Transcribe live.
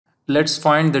Let's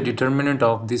find the determinant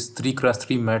of this 3 cross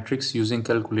 3 matrix using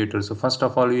calculator. So first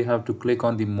of all, we have to click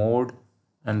on the mode,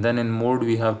 and then in mode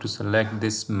we have to select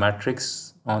this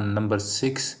matrix on number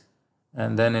 6,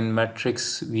 and then in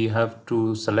matrix we have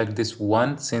to select this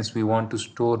 1 since we want to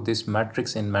store this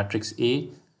matrix in matrix A.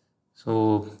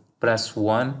 So press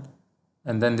 1,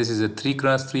 and then this is a 3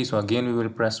 cross 3, so again we will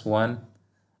press 1,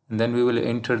 and then we will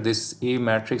enter this A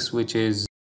matrix, which is,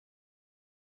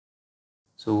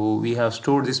 so we have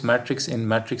stored this matrix in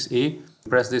matrix A.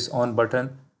 Press this on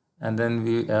button, and then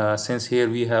we since here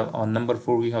we have on number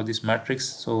 4 we have this matrix,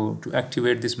 so to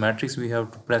activate this matrix we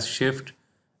have to press shift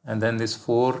and then this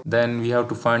 4. Then we have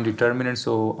to find determinant,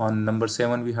 so on number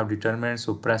 7 we have determinant,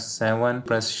 so press 7,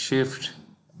 press shift,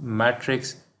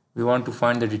 matrix. We want to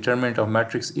find the determinant of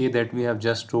matrix A that we have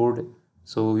just stored,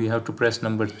 so we have to press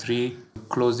number 3,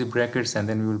 close the brackets, and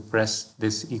then we will press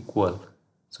this equal.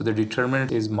 So the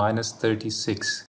determinant is -36.